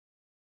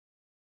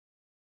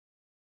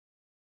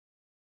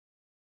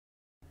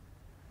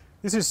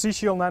This is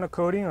Sea-Shield Nano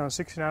coating on a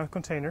 16-ounce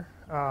container.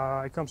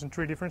 It comes in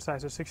 3 different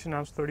sizes: 16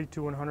 ounce,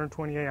 32, and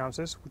 128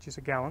 ounces, which is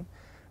a gallon.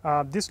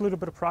 This little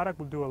bit of product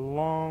will do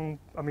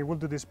we'll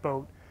do this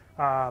boat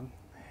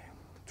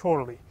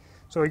totally.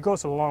 So it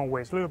goes a long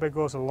ways. A little bit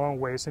goes a long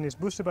ways, and it's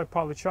boosted by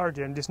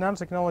polycharger. And this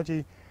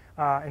nanotechnology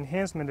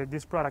enhancement that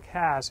this product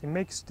has, it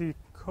makes the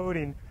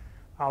coating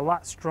a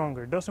lot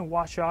stronger. It doesn't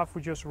wash off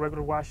with just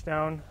regular wash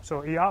down,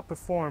 so it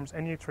outperforms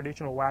any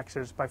traditional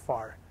waxes by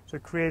far. So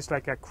it creates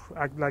like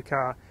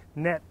a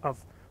net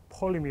of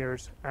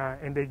polymers,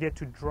 and they get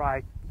to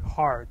dry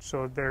hard,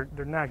 so they're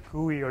not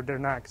gooey or they're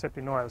not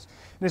accepting oils.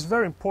 And it's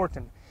very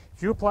important.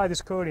 If you apply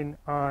this coating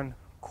on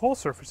cold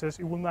surfaces,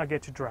 it will not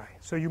get to dry.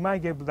 So you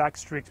might get black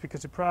streaks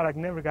because the product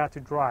never got to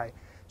dry.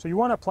 So you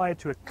want to apply it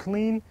to a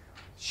clean,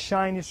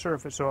 shiny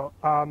surface. So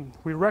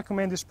we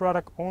recommend this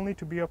product only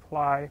to be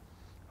applied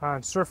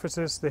on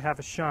surfaces that have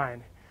a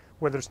shine,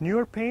 whether it's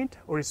newer paint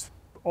or it's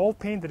old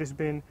paint that has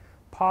been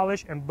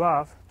polished and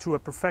buffed to a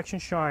perfection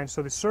shine,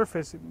 so the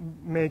surface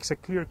makes a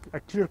clear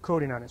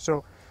coating on it. So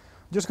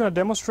I'm just going to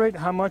demonstrate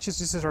how much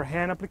this is our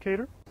hand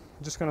applicator.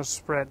 I'm just going to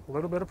spread a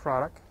little bit of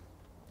product.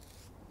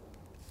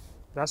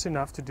 That's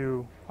enough to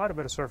do quite a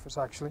bit of surface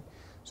actually.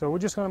 So we're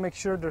just going to make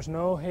sure there's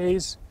no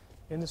haze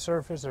in the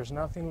surface, there's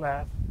nothing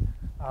left.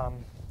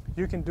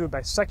 You can do it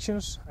by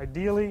sections.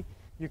 Ideally,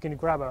 you can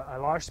grab a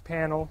large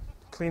panel,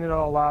 clean it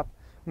all up,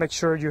 make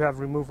sure you have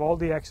removed all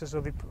the excess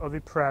of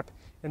the prep,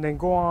 and then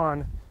go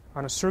on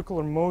a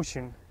circular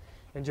motion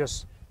and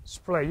just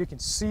spray. You can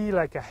see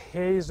like a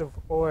haze of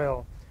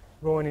oil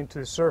going into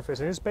the surface,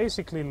 and it's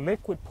basically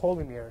liquid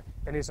polymer,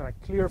 and it's in a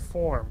clear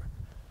form.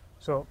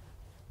 So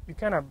you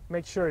kind of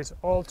make sure it's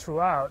all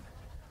throughout.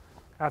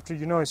 After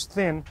you know it's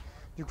thin,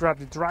 you grab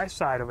the dry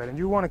side of it, and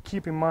you want to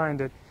keep in mind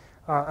that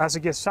as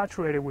it gets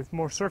saturated with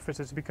more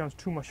surfaces, it becomes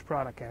too much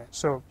product in it.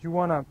 So you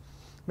want to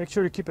make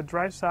sure you keep a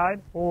dry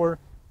side, or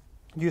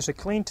use a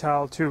clean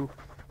towel to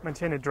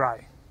maintain it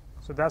dry.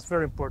 So that's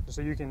very important.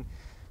 So you can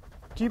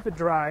keep it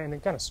dry and then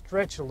kind of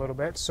stretch a little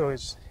bit so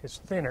it's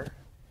thinner,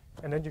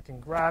 and then you can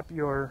grab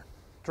your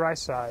dry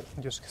side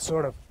and just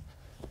sort of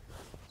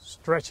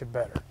stretch it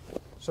better.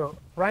 So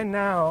right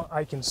now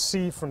I can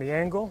see from the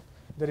angle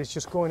that it's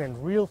just going in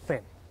real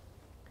thin,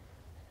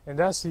 and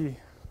that's the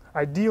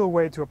ideal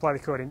way to apply the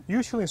coating.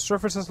 Usually in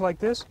surfaces like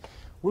this,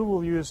 we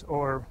will use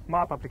our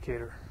mop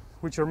applicator,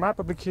 which our mop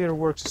applicator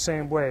works the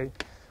same way.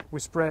 We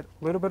spread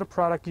a little bit of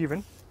product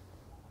even,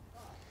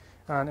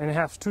 and it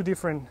has 2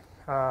 different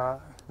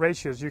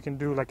ratios. You can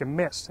do like a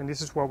mist, and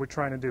this is what we're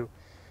trying to do.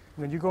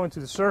 And then you go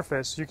into the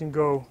surface, you can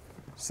go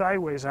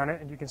sideways on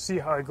it, and you can see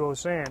how it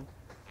goes in.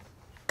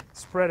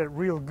 Spread it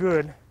real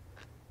good,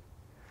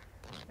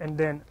 and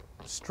then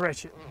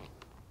stretch it,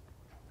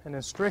 and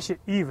then stretch it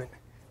even.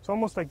 It's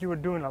almost like you were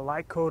doing a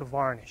light coat of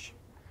varnish,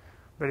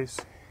 but it's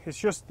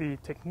just the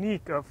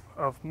technique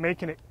of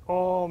making it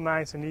all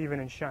nice and even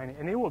and shiny,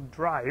 and it will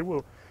dry. It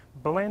will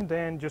blend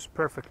in just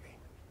perfectly.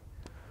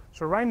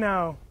 So right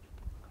now,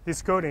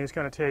 this coating is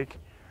going to take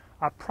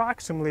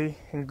approximately,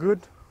 in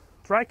good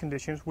dry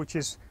conditions, which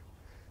is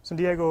San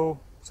Diego,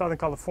 Southern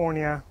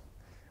California,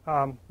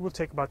 will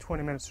take about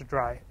 20 minutes to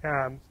dry.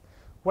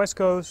 West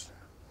Coast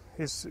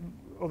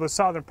or the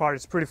southern part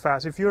is pretty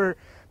fast. If you're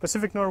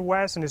Pacific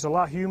Northwest and it's a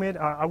lot humid,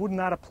 I would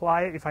not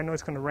apply it if I know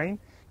it's going to rain,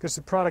 because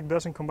the product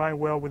doesn't combine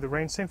well with the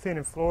rain. Same thing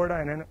in Florida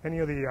and any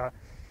of the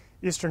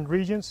eastern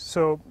regions.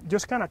 So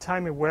just kind of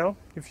time it well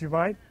if you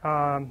might,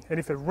 and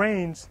if it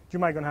rains, you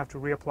might gonna have to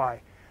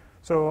reapply.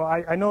 So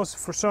I know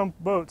for some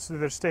boats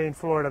that stay in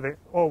Florida that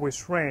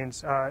always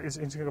rains, it's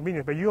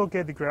inconvenient, but you'll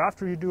get the grip.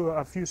 After you do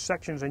a few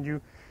sections and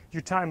you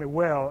time it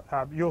well,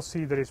 you'll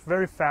see that it's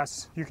very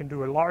fast. You can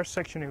do a large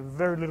section in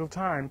very little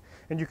time,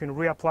 and you can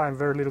reapply in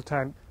very little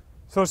time.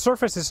 So the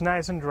surface is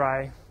nice and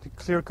dry. The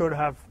clear coat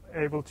have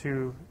able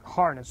to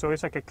harden, so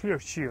it's like a clear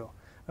shield.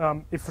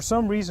 If for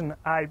some reason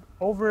I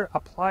over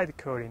apply the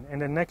coating,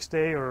 and the next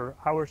day or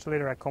hours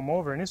later I come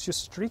over and it's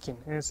just streaking,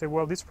 and I say,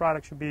 well, this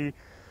product should be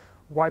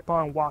wipe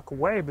on, walk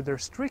away, but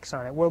there's streaks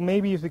on it. Well,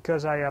 maybe it's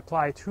because I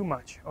applied too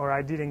much, or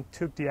I didn't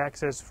took the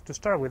excess to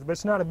start with, but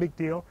it's not a big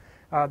deal.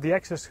 The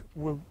excess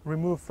will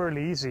remove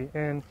fairly easy,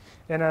 and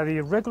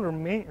the regular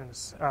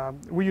maintenance,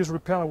 we use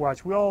repellent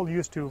wash. We all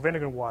used to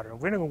vinegar water.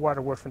 Vinegar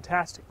water works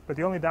fantastic, but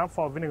the only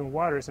downfall of vinegar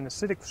water is an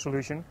acidic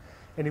solution,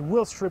 and it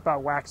will strip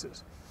out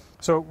waxes.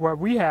 So what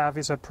we have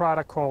is a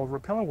product called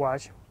repellent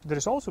wash that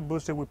is also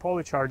boosted with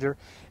polycharger,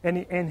 and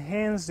it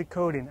enhances the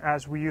coating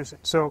as we use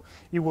it. So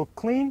it will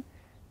clean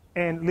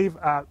and leave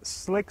a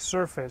slick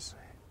surface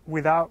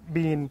without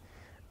being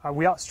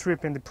without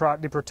stripping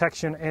the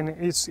protection, and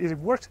it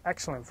works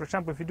excellent. For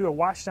example, if you do a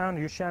wash down,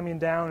 you're chamoising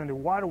down and the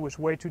water was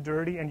way too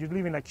dirty and you're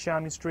leaving like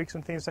chamois streaks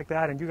and things like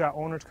that, and you got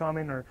owners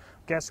coming or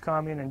guests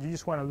coming and you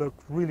just want to look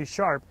really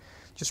sharp,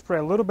 just spray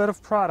a little bit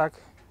of product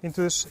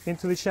into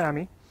the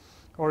chamois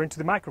or into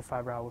the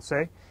microfiber, I will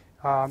say,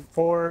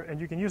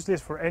 and you can use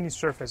this for any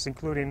surface,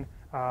 including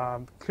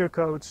clear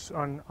coats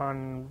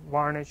on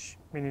varnish,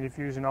 meaning if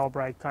you use an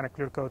all-bright kind of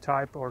clear coat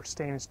type, or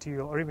stainless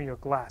steel, or even your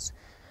glass.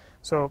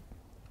 So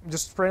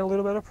just spray a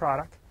little bit of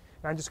product,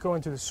 and I just go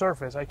into the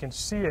surface, I can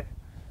see it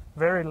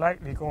very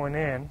lightly going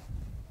in,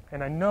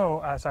 and I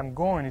know as I'm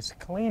going it's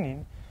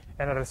cleaning,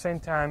 and at the same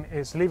time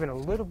it's leaving a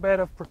little bit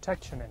of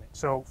protection in it.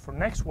 So for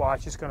next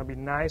wash it's going to be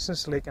nice and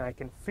slick, and I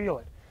can feel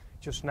it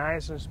just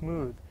nice and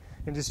smooth,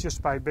 and it's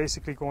just by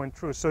basically going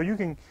through. So you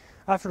can,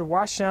 after the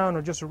wash down,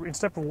 or just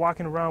instead of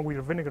walking around with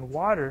your vinegar and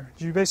water,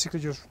 you basically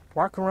just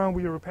walk around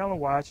with your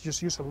repellent wash,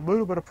 just use a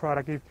little bit of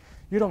product.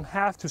 You don't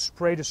have to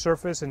spray the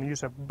surface and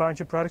use a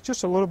bunch of product,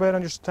 just a little bit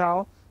on your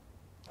towel.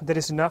 That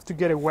is enough to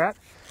get it wet.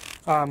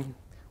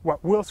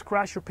 What will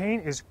scratch your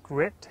paint is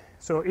grit.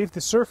 So if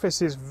the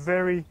surface is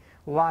very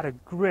lot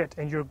of grit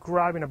and you're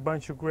grabbing a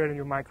bunch of grit in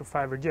your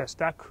microfiber, yes,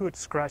 that could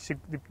scratch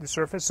the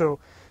surface. So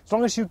as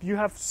long as you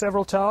have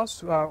several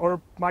towels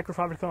or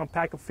microfiber come in a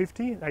pack of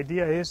 50, the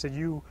idea is that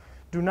you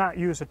do not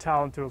use a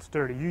towel until it's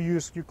dirty. You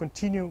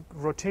continue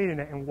rotating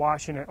it and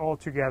washing it all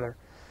together.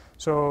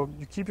 So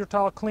you keep your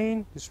towel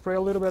clean, you spray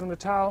a little bit on the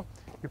towel,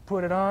 you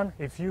put it on.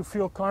 If you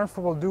feel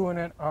comfortable doing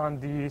it on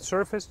the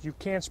surface, you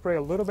can spray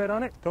a little bit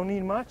on it, don't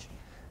need much,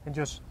 and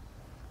just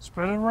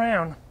spread it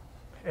around,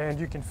 and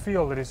you can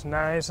feel that it's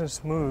nice and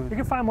smooth. You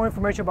can find more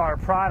information about our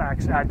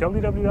products at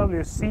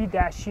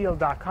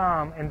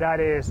www.sea-shield.com, and that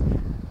is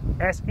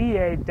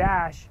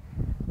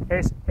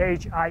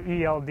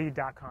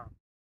SEA-SHIELD.com.